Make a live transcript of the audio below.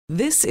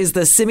This is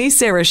the Simi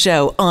Sara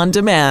Show on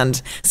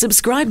demand.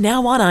 Subscribe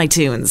now on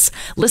iTunes.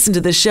 Listen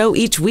to the show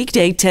each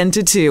weekday 10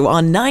 to 2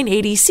 on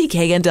 980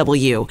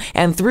 CKNW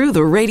and through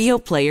the Radio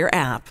Player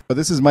app.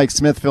 This is Mike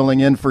Smith filling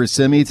in for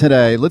Simi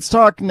today. Let's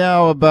talk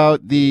now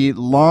about the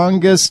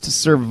longest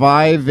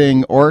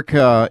surviving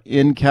orca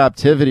in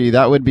captivity.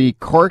 That would be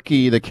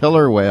Corky, the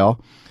killer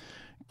whale,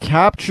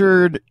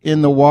 captured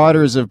in the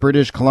waters of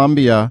British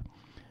Columbia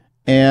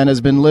and has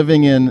been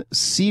living in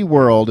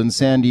SeaWorld in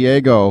San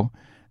Diego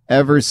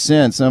ever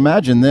since. Now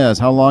imagine this,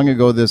 how long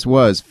ago this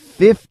was.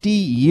 50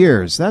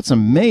 years. That's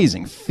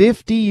amazing.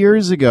 50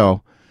 years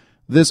ago,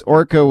 this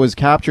orca was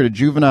captured, a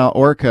juvenile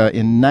orca,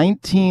 in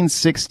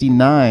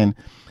 1969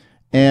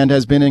 and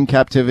has been in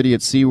captivity at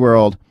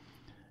SeaWorld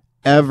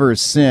ever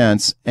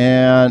since.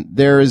 And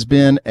there has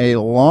been a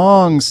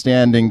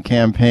long-standing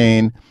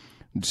campaign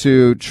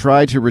to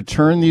try to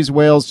return these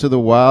whales to the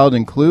wild,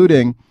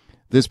 including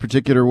this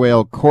particular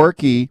whale,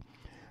 Corky.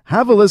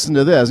 Have a listen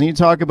to this. And you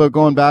talk about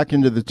going back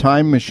into the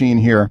time machine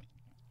here.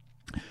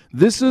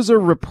 This is a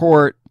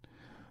report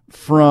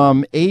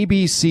from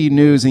ABC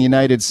News in the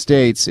United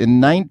States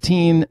in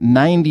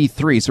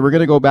 1993. So we're going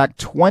to go back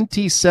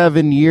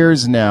 27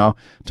 years now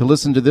to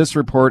listen to this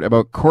report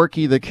about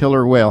Corky the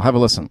killer whale. Have a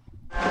listen.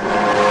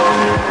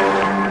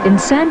 In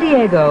San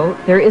Diego,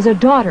 there is a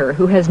daughter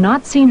who has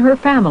not seen her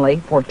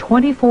family for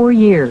 24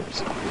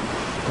 years.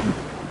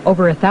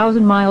 Over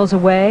 1,000 miles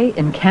away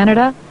in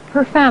Canada,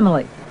 her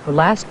family, who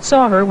last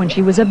saw her when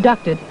she was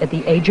abducted at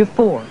the age of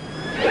 4.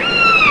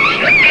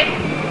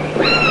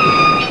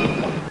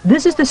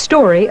 This is the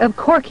story of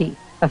Corky,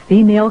 a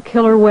female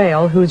killer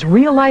whale whose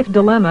real-life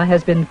dilemma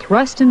has been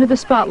thrust into the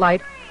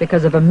spotlight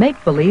because of a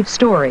make-believe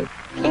story.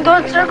 You go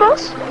in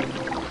circles?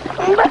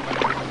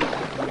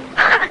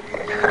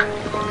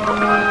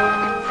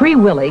 Free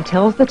Willy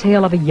tells the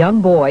tale of a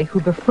young boy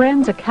who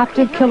befriends a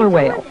captive killer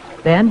whale,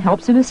 then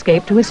helps him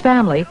escape to his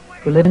family,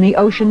 who live in the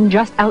ocean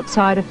just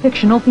outside a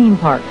fictional theme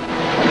park.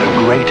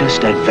 The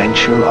greatest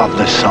adventure of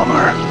the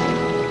summer.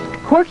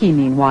 Corky,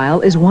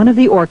 meanwhile, is one of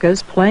the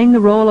orcas playing the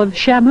role of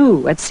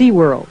Shamu at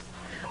SeaWorld.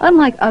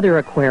 Unlike other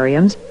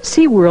aquariums,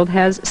 SeaWorld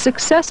has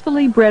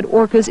successfully bred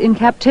orcas in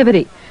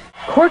captivity.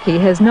 Corky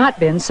has not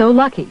been so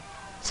lucky.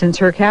 Since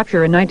her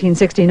capture in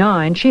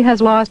 1969, she has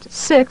lost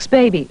 6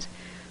 babies.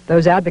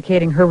 Those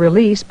advocating her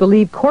release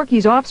believe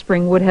Corky's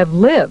offspring would have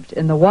lived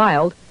in the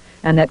wild,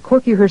 and that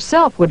Corky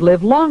herself would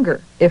live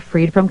longer if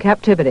freed from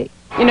captivity.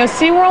 You know,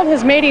 SeaWorld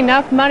has made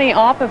enough money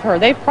off of her.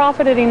 They've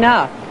profited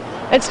enough.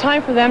 It's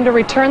time for them to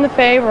return the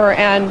favor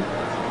and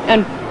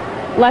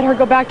let her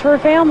go back to her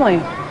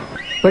family.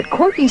 But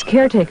Corky's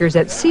caretakers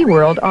at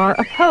SeaWorld are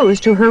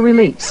opposed to her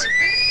release.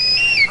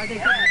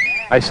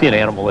 I see an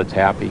animal that's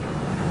happy,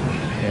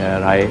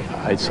 and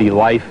I see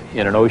life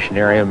in an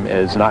oceanarium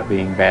as not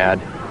being bad,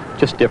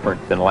 just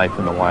different than life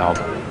in the wild.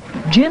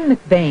 Jim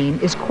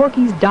McBain is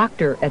Corky's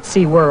doctor at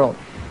SeaWorld.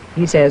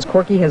 He says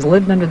Corky has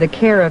lived under the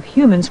care of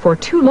humans for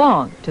too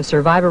long to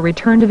survive a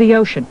return to the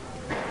ocean.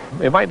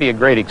 It might be a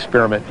great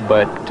experiment,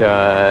 but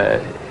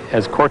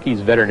as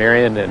Corky's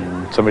veterinarian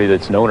and somebody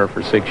that's known her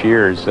for 6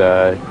 years,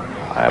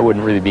 I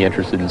wouldn't really be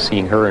interested in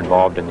seeing her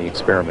involved in the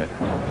experiment.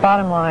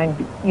 Bottom line,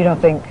 you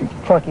don't think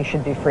Corky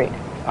should be freed?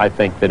 I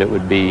think that it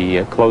would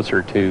be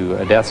closer to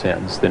a death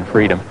sentence than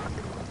freedom.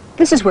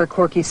 This is where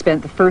Corky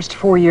spent the first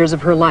 4 years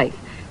of her life,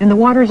 in the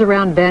waters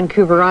around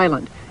Vancouver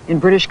Island, in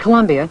British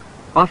Columbia,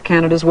 off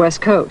Canada's west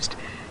coast.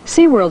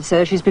 SeaWorld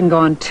says she's been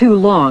gone too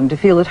long to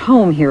feel at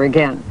home here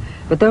again,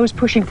 but those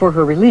pushing for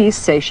her release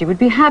say she would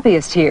be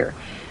happiest here,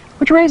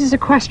 which raises a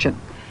question.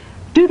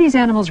 Do these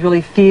animals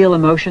really feel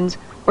emotions,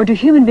 or do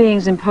human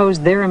beings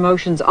impose their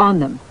emotions on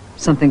them,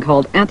 something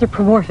called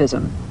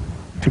anthropomorphism?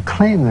 To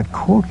claim that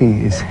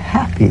Corky is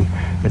happy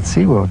at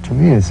SeaWorld, to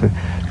me, is the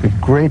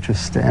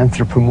greatest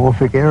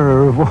anthropomorphic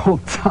error of all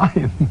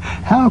time.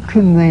 How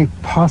can they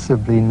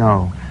possibly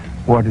know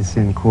what is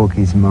in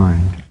Corky's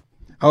mind?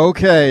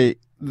 Okay,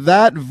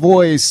 that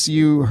voice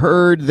you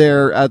heard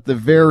there at the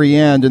very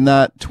end in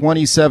that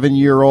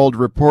 27-year-old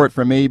report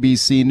from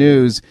ABC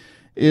News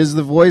is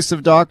the voice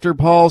of Dr.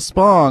 Paul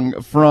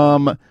Spong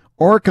from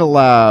Orca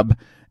Lab,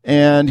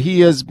 and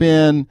he has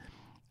been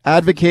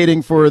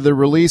advocating for the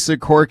release of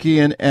Corky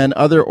and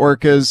other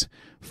orcas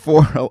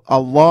for a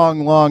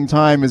long, long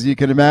time, as you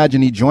can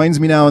imagine. He joins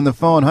me now on the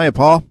phone. Hiya,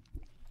 Paul.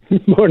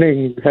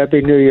 Morning.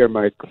 Happy New Year,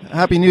 Mike.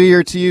 Happy New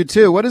Year to you,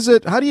 too. What is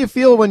it? How do you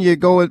feel when you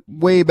go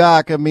way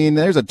back? I mean,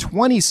 there's a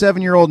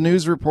 27-year-old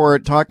news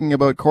report talking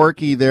about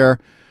Corky there,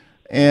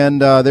 and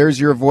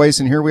there's your voice,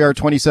 and here we are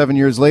 27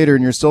 years later,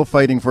 and you're still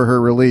fighting for her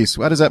release.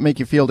 How does that make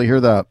you feel to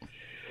hear that?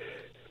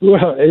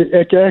 Well,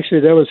 actually,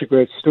 that was a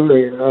great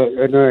story,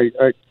 and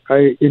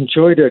I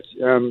enjoyed it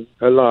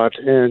a lot,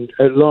 and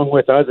along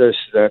with others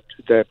that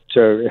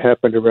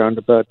happened around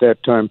about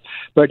that time.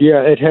 But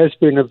yeah, it has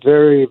been a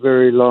very,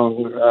 very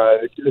long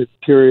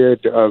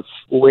period of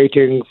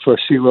waiting for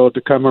SeaWorld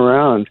to come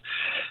around,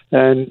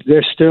 and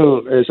they're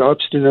still as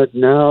obstinate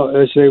now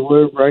as they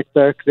were right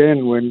back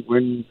then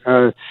when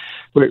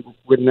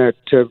that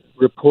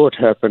report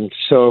happened.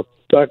 So,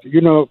 but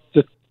you know,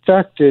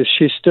 fact is,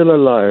 she's still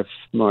alive,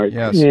 Mike,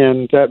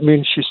 and that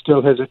means she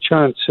still has a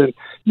chance. And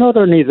not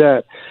only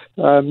that,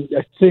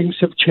 things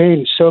have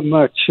changed so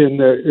much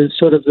in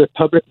sort of the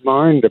public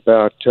mind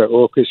about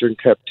orcas in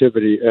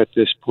captivity at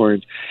this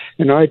point.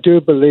 And I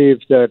do believe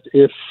that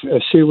if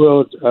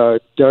SeaWorld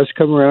does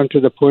come around to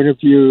the point of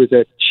view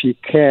that she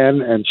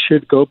can and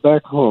should go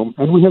back home,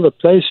 and we have a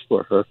place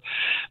for her,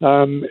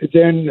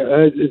 then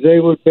they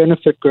would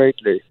benefit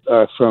greatly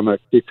from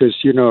it because,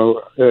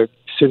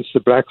 since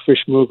the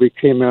Blackfish movie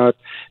came out,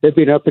 they've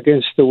been up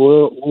against the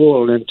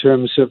wall in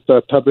terms of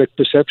public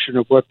perception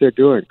of what they're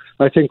doing.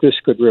 I think this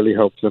could really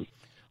help them.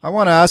 I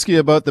want to ask you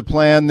about the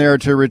plan there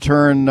to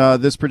return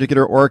this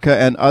particular orca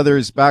and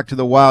others back to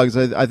the wild,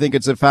 because I think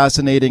it's a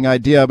fascinating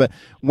idea. But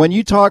when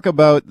you talk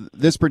about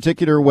this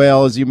particular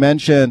whale, as you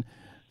mentioned,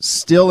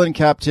 still in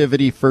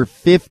captivity for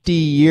 50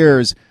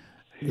 years,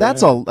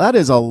 that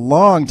is a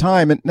long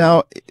time. And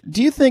now,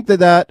 do you think would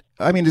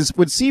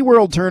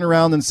SeaWorld turn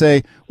around and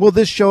say, well,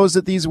 this shows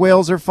that these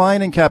whales are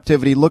fine in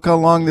captivity. Look how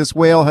long this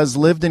whale has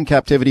lived in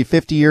captivity.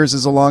 50 years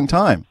is a long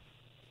time.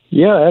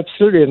 Yeah,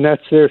 absolutely, and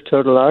that's their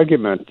total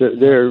argument.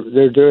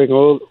 They're doing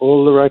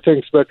all the right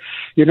things, but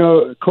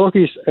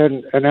Corky's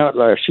an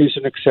outlier. She's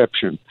an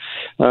exception.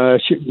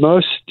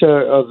 Most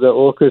of the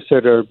orcas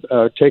that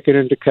are taken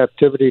into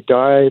captivity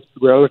die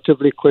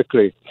relatively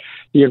quickly.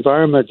 The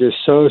environment is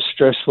so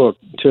stressful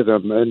to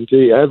them, and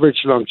the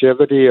average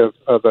longevity of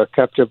a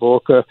captive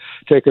orca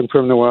taken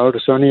from the wild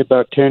is only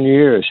about 10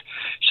 years.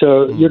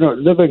 So,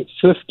 living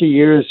 50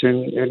 years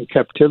in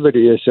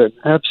captivity is an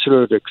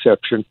absolute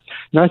exception.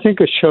 And I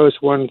think it shows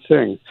one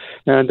thing,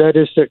 and that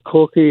is that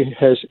Corky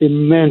has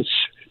immense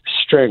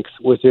strength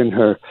within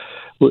her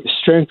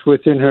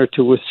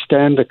to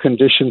withstand the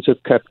conditions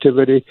of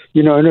captivity.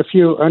 And if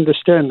you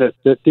understand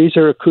that these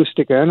are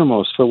acoustic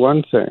animals, for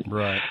one thing,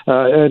 right,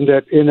 and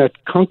that in a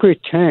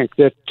concrete tank,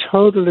 they're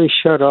totally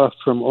shut off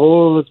from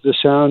all of the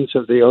sounds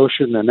of the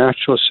ocean, the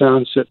natural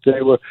sounds that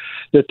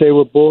they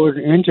were born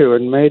into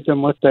and made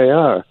them what they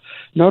are.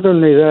 Not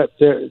only that,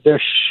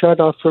 they're shut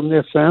off from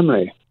their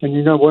family. And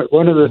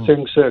one of the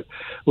things that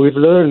we've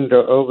learned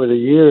over the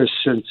years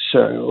since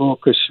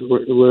orcas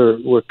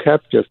were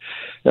captive,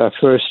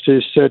 first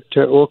is that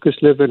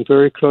orcas live in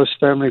very close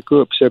family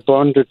groups. They're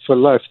bonded for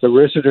life. The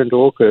resident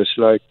orcas,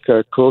 like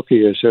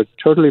Corky is, are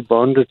totally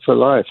bonded for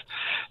life.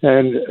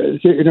 And,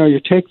 you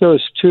take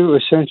those two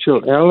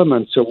essential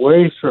elements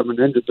away from an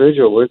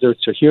individual, whether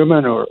it's a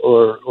human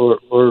or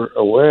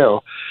a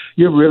whale,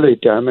 you're really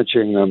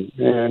damaging them.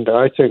 And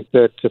I think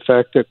that the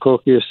fact that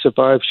Corky has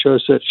survived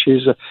shows that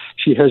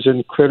she has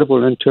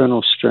incredible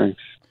internal strength.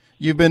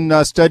 You've been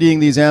studying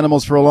these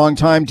animals for a long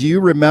time. Do you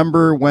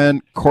remember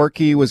when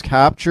Corky was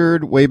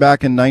captured way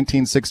back in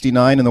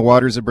 1969 in the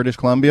waters of British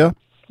Columbia?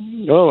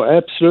 Oh,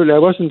 absolutely. I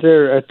wasn't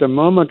there at the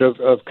moment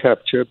of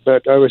capture,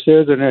 but I was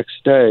there the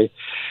next day,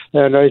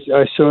 and I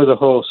saw the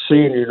whole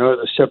scene,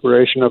 the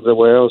separation of the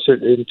whales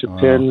into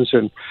pens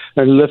and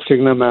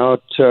lifting them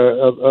out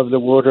of the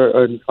water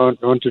and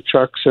onto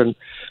trucks and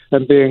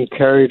being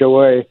carried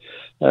away.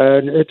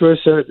 And it was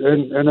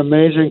an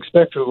amazing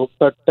spectacle.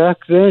 But back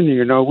then,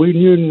 we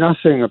knew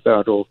nothing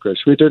about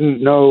orcas. We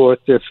didn't know what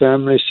their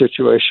family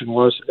situation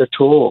was at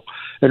all.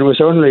 And it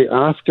was only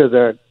after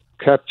that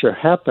capture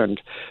happened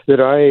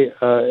that I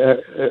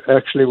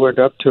actually went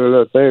up to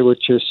Alert Bay,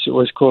 which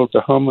was called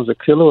the home of the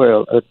killer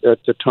whale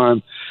at the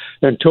time,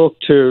 and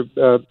talked to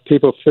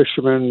people,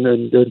 fishermen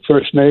and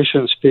First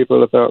Nations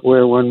people about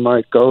where one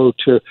might go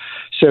to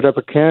set up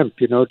a camp,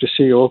 to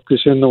see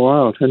orcas in the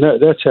wild. And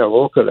that's how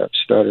Orca Lab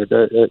started,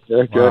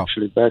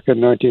 actually back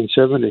in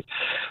 1970.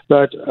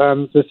 But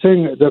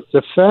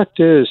the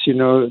fact is,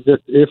 that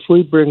if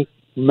we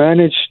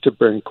managed to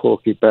bring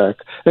Corky back,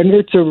 and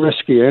it's a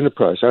risky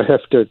enterprise. I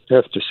have to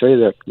say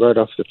that right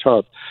off the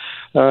top.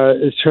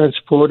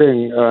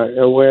 Transporting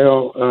a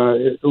whale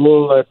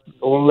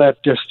all that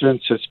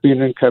distance, it's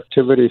been in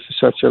captivity for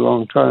such a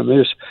long time,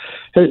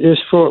 is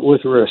fraught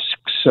with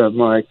risks,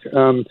 Mike.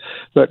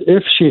 But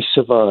if she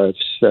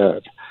survives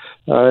that,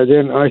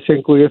 then I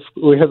think we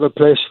have a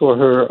place for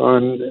her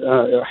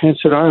on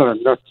Hanson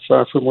Island, not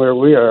far from where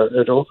we are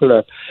at Orca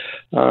Lab.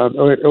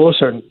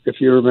 Also, if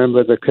you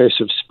remember the case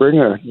of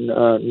Springer,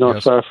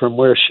 not far from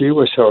where she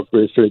was held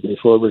briefly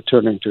before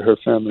returning to her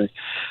family.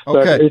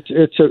 Okay. But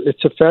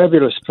it's a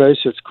fabulous place.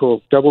 It's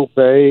called Double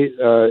Bay.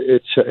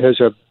 It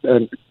has a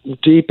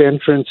deep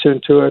entrance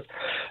into it.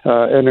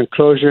 An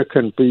enclosure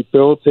can be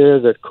built there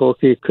that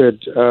Corky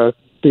could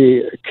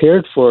be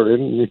cared for,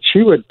 and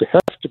she would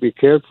have to be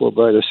cared for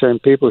by the same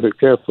people who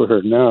care for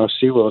her now,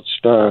 SeaWorld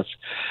staff.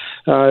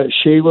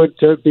 She would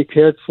be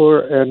cared for,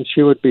 and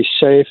she would be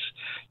safe.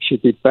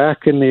 She'd be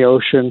back in the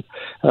ocean,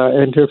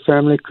 and her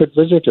family could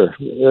visit her.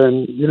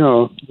 And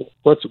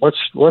what's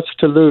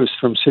to lose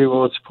from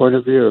SeaWorld's point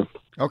of view?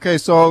 Okay,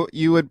 so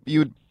you would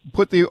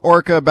put the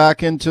orca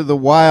back into the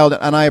wild,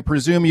 and I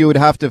presume you would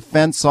have to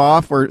fence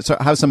off or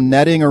have some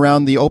netting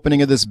around the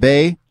opening of this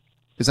bay.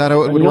 Is that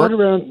how it would work?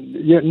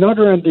 Not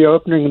around the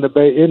opening in the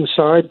bay,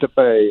 inside the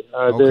bay.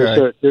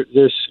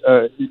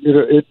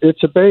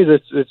 It's a bay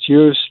that's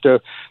used,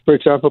 for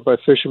example, by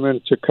fishermen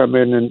to come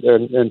in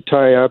and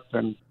tie up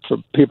and for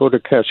people to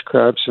catch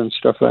crabs and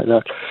stuff like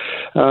that.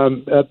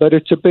 But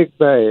it's a big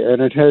bay,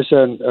 and it has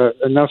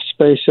enough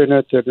space in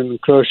it that an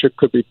enclosure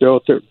could be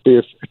built that would be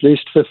at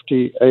least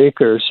 50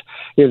 acres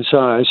in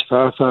size,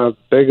 far, far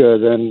bigger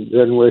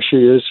than where she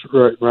is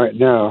right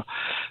now.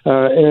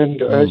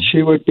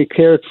 She would be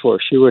cared for.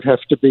 She would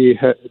have to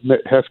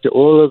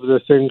all of the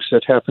things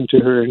that happened to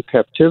her in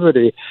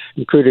captivity,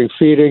 including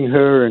feeding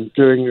her and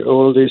doing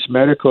all these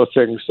medical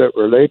things that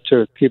relate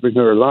to keeping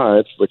her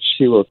alive, which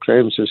SeaWorld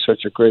claims is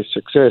such a great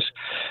success,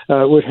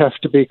 would have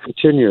to be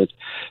continued.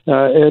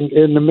 And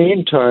in the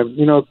meantime,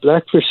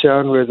 Blackfish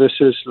Sound, where this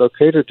is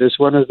located, is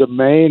one of the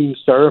main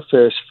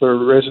thoroughfares for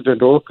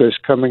resident orcas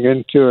coming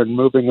into and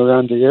moving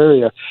around the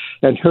area.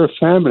 And her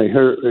family,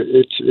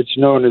 it's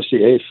known as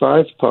the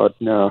A5 pod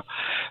now,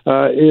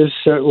 is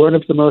one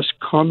of the most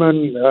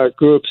common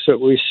groups that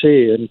we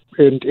see.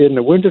 And in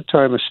the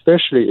wintertime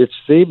especially, it's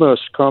the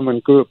most common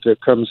group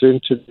that comes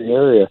into the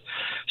area.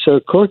 So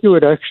Corky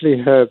would actually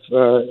have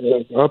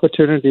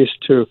opportunities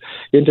to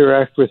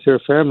interact with her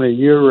family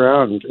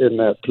year-round in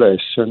that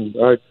place. And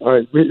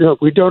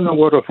we don't know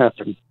what will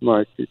happen,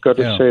 Mike. You've got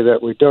to say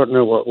that. We don't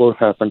know what will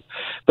happen.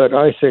 But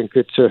I think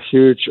it's a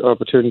huge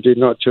opportunity,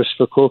 not just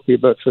for Corky,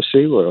 but for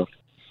SeaWorld.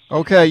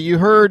 Okay, you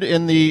heard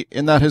in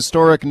that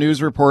historic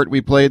news report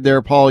we played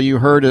there, Paul, you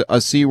heard a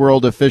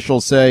SeaWorld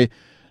official say,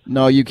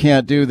 no, you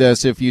can't do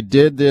this. If you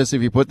did this,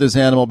 if you put this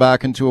animal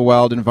back into a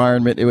wild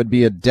environment, it would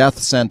be a death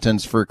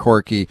sentence for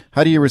Corky.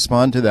 How do you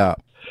respond to that?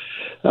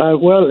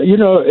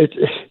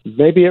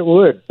 Maybe it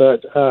would,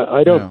 but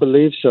I don't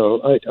believe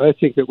so. I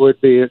think it would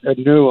be a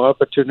new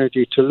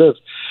opportunity to live.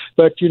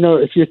 But,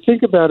 if you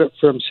think about it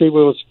from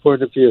SeaWorld's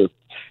point of view,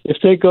 if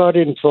they got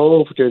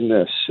involved in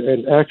this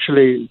and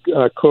actually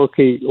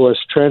Corky was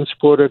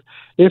transported,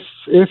 if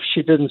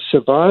she didn't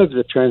survive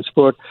the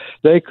transport,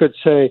 they could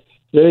say,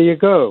 there you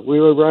go, we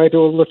were right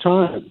all the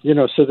time.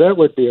 So that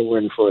would be a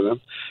win for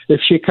them.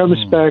 If she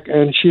comes back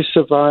and she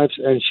survives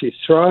and she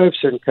thrives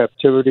in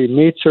captivity,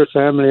 meets her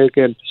family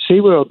again,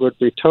 SeaWorld would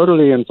be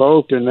totally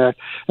involved in that,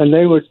 and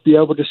they would be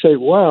able to say,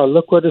 wow,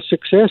 look what a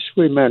success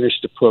we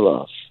managed to pull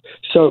off.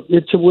 So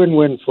it's a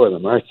win-win for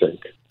them, I think.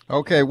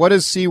 Okay, what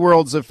is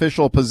SeaWorld's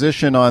official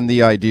position on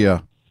the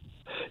idea?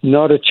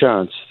 Not a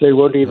chance. They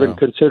won't even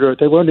consider it.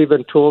 They won't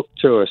even talk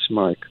to us,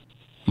 Mike.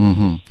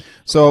 Mm-hmm.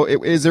 So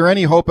is there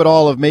any hope at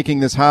all of making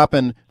this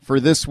happen for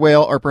this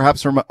whale or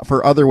perhaps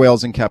for other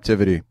whales in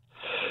captivity?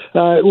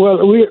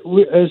 We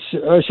as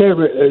I say,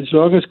 as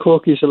long as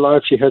Corky's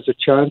alive, she has a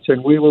chance,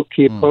 and we will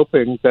keep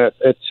hoping that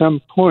at some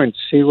point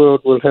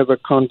SeaWorld will have a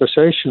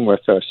conversation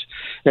with us.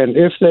 And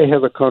if they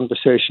have a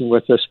conversation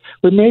with us,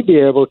 we may be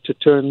able to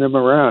turn them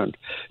around.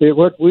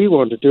 What we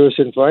want to do is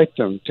invite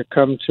them to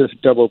come to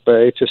Double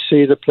Bay to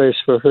see the place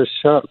for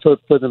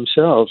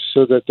themselves,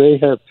 so that they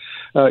have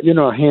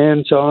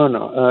hands-on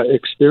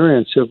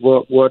experience of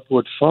what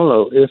would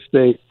follow if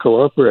they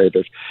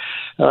cooperated.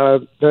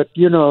 But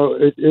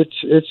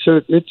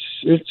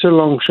it's a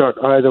long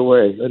shot either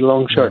way. A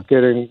long shot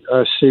getting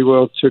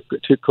SeaWorld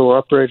to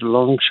cooperate. A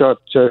long shot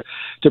to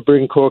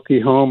bring Corky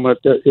home.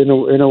 In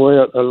a way,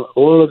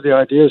 all of the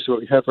ideas that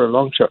we have are a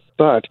long shot.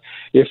 But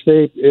if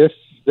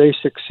they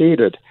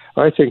succeeded,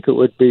 I think it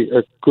would be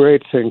a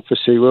great thing for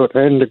SeaWorld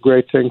and a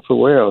great thing for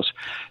whales.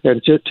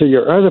 And to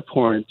your other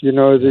point,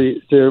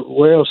 the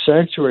whale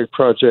sanctuary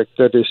project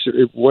that is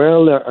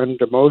well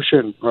under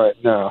motion right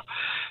now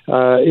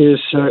is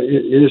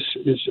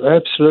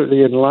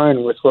absolutely in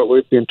line with what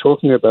we've been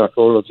talking about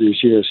all of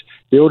these years.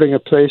 Building a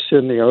place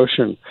in the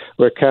ocean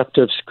where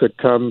captives could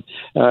come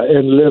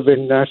and live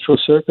in natural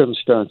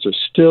circumstances,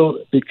 still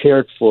be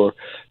cared for,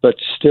 but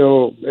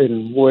still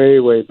in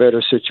way, way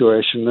better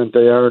situation than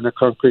they are in a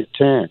concrete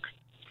tank.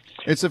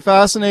 It's a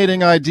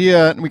fascinating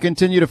idea, and we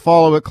continue to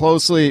follow it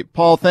closely.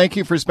 Paul, thank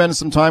you for spending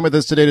some time with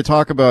us today to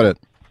talk about it.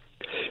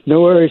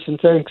 No worries, and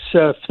thanks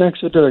for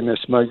doing this,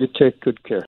 Mike. You take good care.